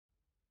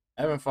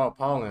I haven't fought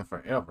Paul in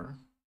forever.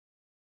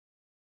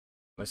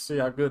 Let's see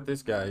how good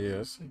this guy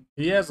is.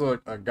 He has a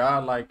guy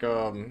like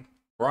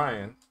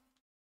Brian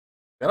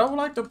that I would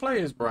like to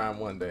play as Brian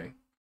one day.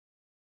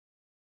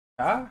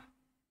 Ah,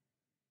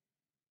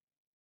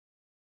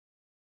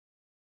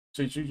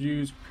 should you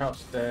use crouch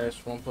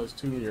dash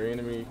 1+2? Your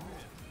enemy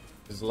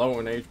is low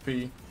in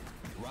HP.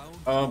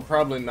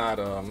 Probably not.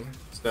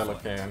 Stella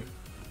can.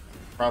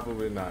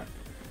 Probably not.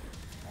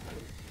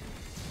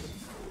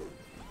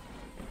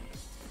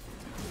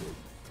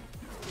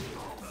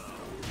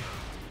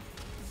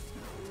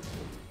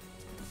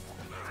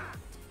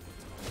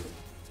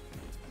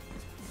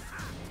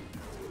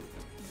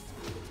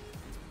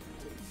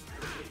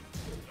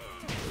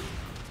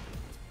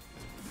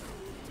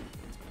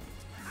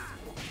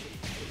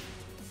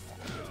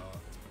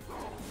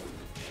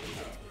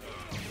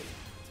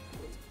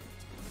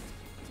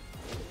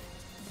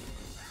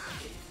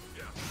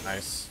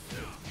 Nice.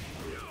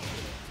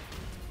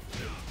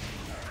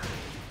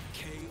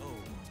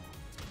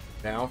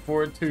 Down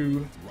for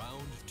 2.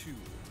 Round 2.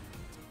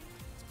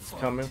 It's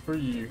coming for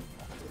you.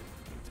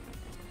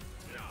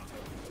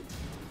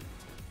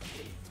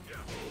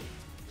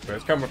 But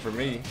it's coming for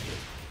me.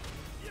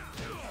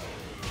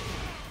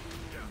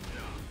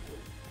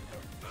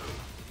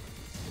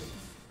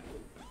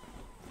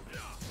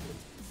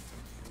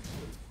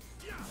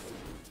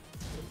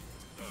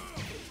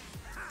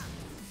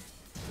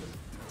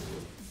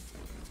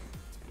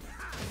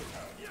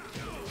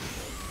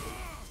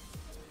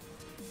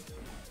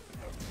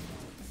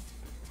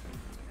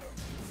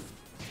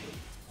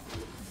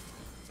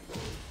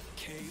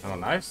 Oh,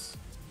 nice.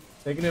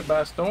 Taking it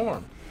by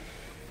storm.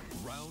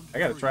 I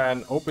gotta try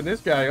and open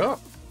this guy up.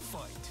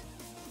 Fight.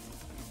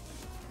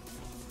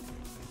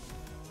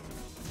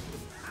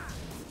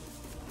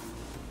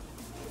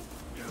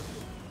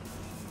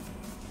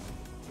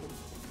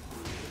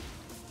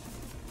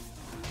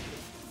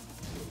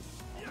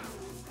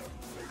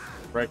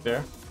 Right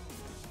there.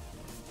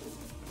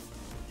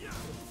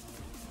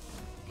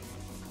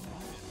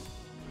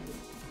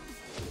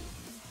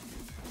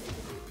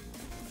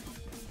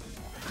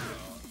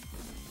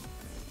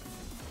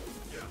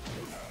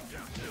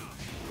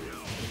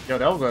 Yo,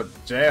 that was a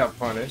jab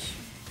punish.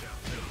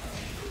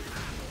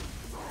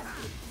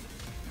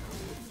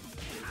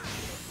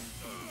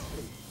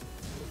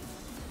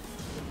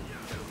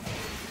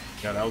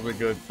 Yeah, that was a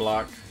good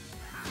block.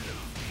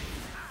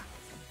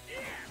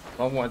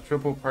 I want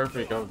triple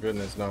perfect. Oh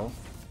goodness, no.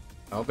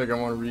 I don't think I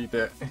want to read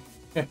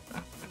that.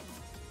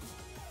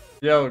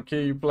 Yo,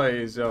 key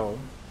plays, yo.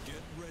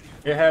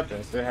 It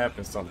happens. It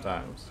happens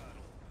sometimes.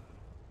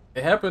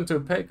 It happened to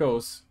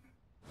Pecos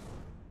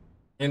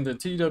in the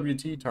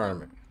TWT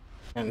tournament.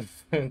 And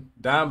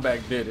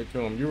Dimeback did it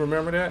to him. You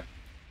remember that?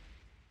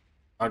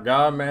 A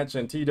god match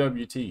in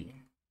TWT.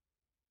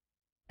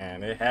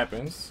 And it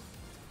happens.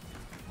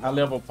 High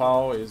level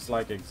Paul is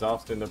like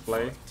exhausting to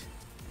play.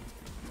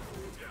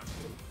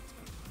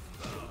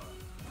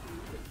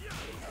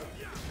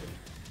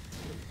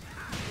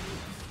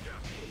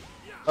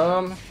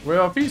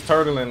 Well, if he's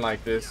turtling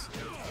like this,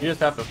 you just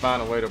have to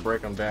find a way to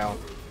break him down.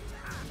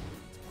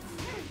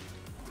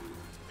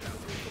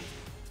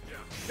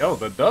 Yo,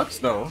 the ducks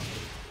though.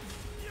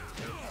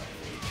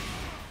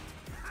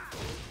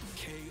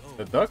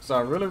 The ducks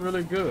are really,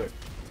 really good.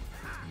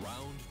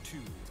 Round 2.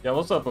 Yeah,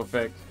 what's up,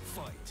 Effect?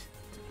 Fight.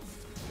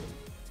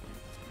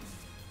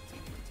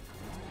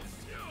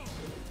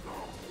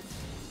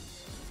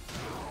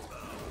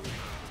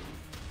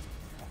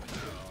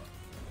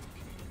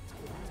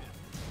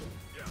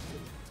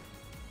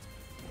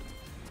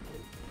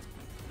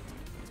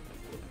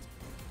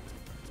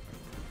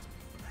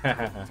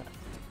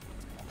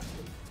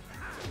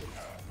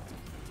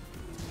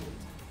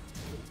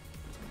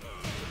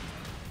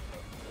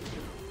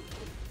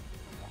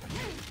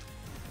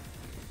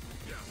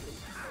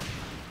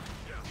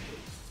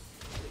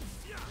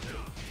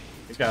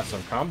 He's got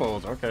some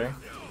combos, okay.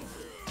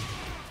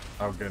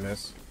 Oh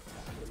goodness.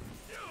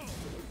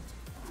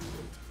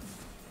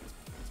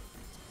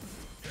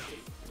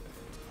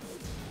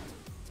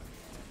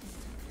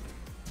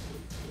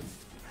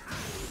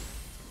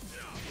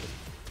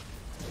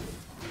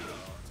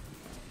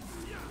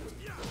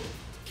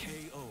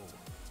 KO.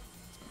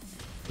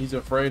 He's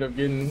afraid of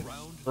getting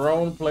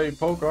thrown. Play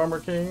Poke Armor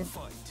King.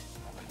 Fight.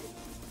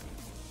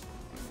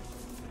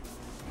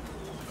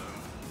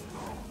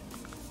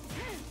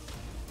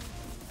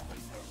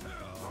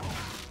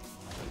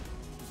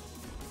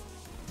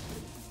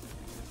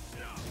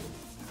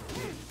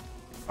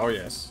 Oh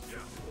yes.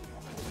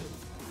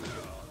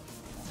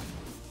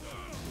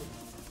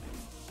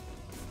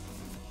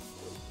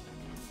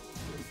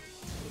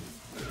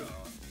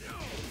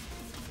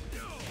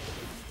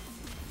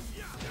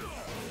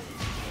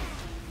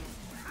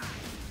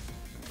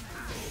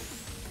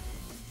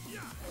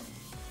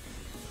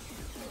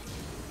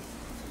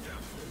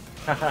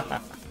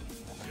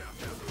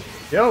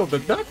 Yo, the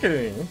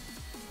ducking.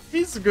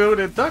 He's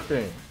good at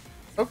ducking.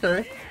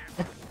 Okay.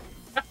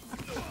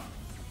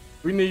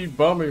 We need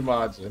Bummy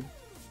Majin.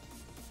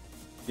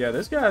 Yeah,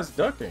 this guy's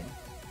ducking.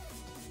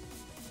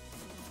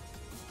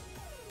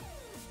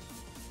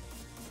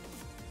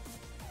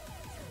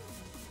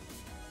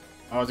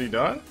 Oh, is he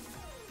done?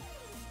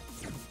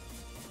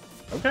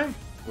 Okay.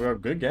 Well,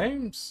 good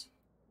games.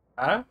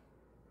 Huh?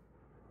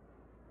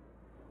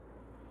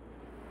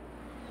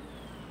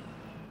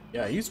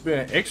 Yeah, he's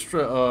been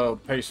extra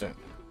patient.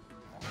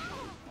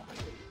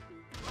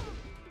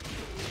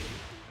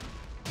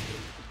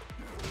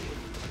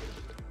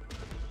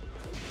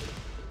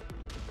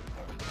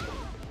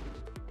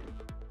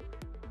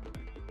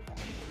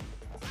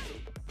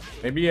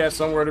 Maybe he has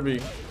somewhere to be.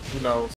 Who knows?